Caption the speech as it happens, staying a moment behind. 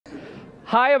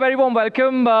Hi, a very warm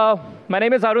welcome. My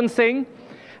name is Arun Singh.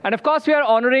 And of course, we are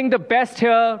honoring the best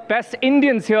here, best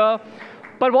Indians here.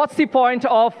 But what's the point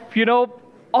of,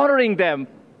 honoring them?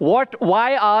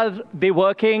 Why are they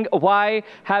working? Why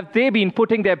have they been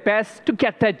putting their best to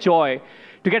get that joy,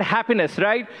 to get happiness,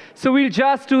 right? So we'll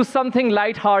just do something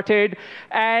lighthearted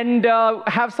and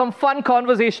have some fun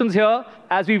conversations here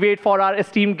as we wait for our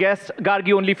esteemed guest,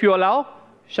 Gargi, only if you allow.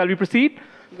 Shall we proceed?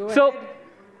 Go ahead.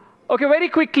 Okay, very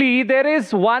quickly, there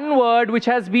is one word which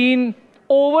has been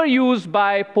overused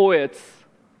by poets,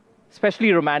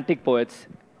 especially romantic poets.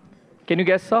 Can you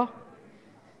guess, sir?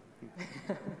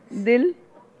 Dil.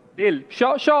 Dil.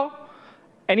 Sure.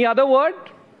 Any other word?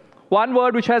 One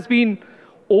word which has been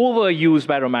overused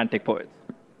by romantic poets.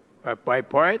 By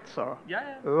poets or?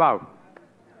 Yeah. Love.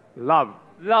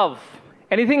 Love.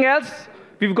 Anything else?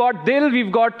 We've got dil,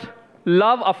 we've got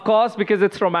love, of course, because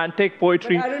it's romantic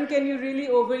poetry. But Arun, can you really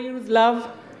overuse love?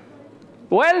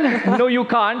 Well, no, you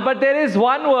can't. But there is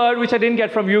one word which I didn't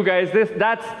get from you guys.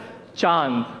 That's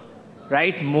chand,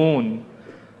 right? Moon.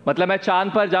 मतलब मैं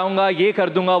चांद पर जाऊंगा, ये कर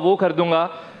दूंगा, वो कर दूंगा.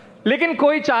 लेकिन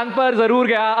कोई चांद पर जरूर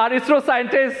गया. Our ISRO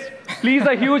scientists, please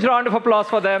a huge round of applause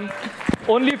for them.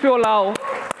 Only if you allow,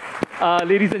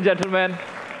 ladies and gentlemen,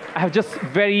 I have just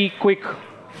very quick,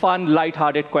 fun,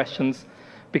 light-hearted questions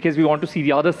because we want to see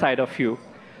the other side of you.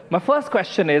 My first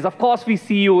question is, of course, we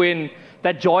see you in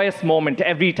that joyous moment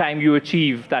every time you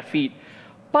achieve that feat.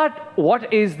 But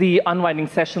what is the unwinding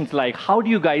sessions like? How do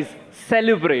you guys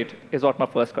celebrate is what my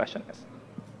first question is.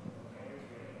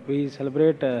 We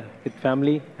celebrate with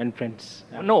family and friends.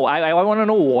 No, I want to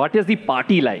know what is the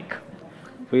party like?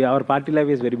 Our party life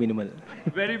is very minimal.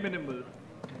 Very minimal.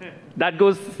 That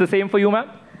goes the same for you, ma'am?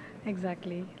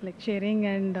 Exactly. Like sharing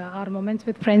and our moments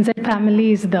with friends and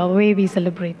family is the way we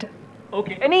celebrate.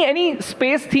 Okay. Any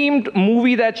space-themed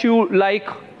movie that you like?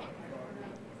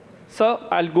 Sir,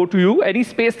 I'll go to you. Any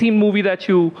space-themed movie that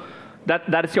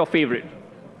is your favorite?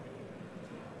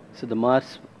 So the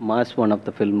Mars one of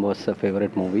the film was a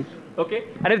favorite movie. Okay.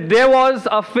 And if there was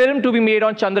a film to be made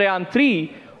on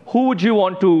Chandrayaan-3, who would you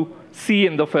want to see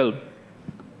in the film?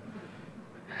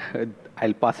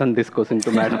 I'll pass on this question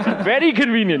to madam. Very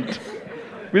convenient.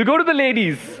 We'll go to the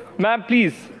ladies. Ma'am,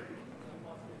 please.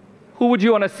 Who would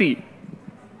you want to see?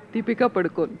 Deepika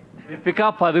Padukone.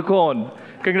 Deepika Padukone.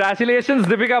 Congratulations,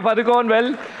 Deepika Padukone.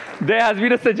 Well, there has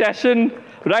been a suggestion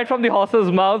right from the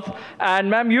horse's mouth.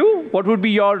 And ma'am, what would be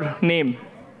your name?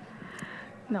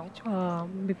 Now,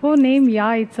 before name,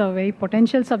 yeah, it's a very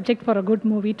potential subject for a good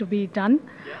movie to be done.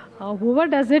 Whoever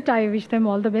does it, I wish them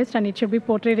all the best, and it should be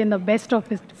portrayed in the best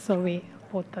of its way,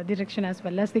 both the direction as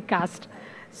well as the cast.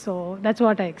 So that's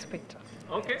what I expect.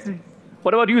 Okay.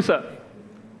 What about you, sir?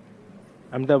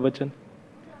 Amitabh Bachchan.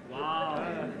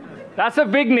 Wow. That's a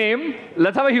big name.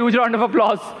 Let's have a huge round of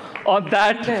applause on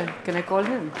that. Can I call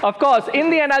him? Of course.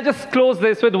 In the end, I'll just close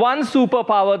this with one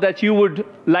superpower that you would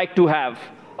like to have.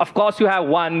 Of course, you have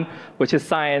one, which is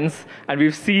science, and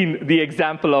we've seen the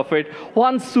example of it.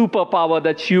 One superpower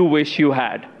that you wish you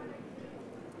had.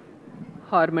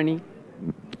 Harmony.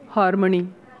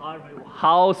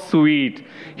 How sweet.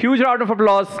 Huge round of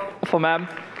applause for ma'am.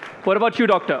 What about you,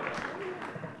 doctor?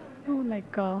 Oh,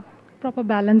 like proper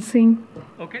balancing.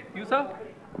 Okay. You, sir?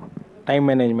 Time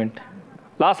management.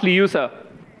 Lastly, you, sir.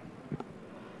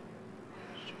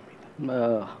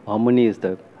 Harmony is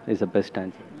the best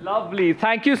answer. Lovely.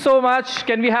 Thank you so much.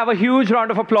 Can we have a huge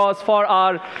round of applause for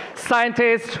our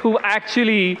scientists who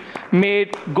actually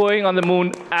made going on the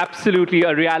moon absolutely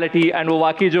a reality, and वो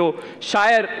वाकई जो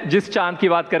शायर जिस चांद की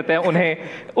बात करते हैं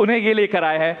उन्हें ये लेकर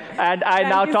आए हैं. And I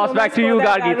now toss back to you,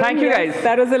 Gargi. Thank you, guys.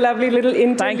 That was a lovely little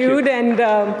interlude, and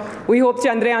we hope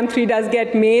Chandrayaan-3 does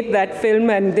get made, that film,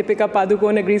 and Deepika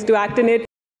Padukone agrees to act in it.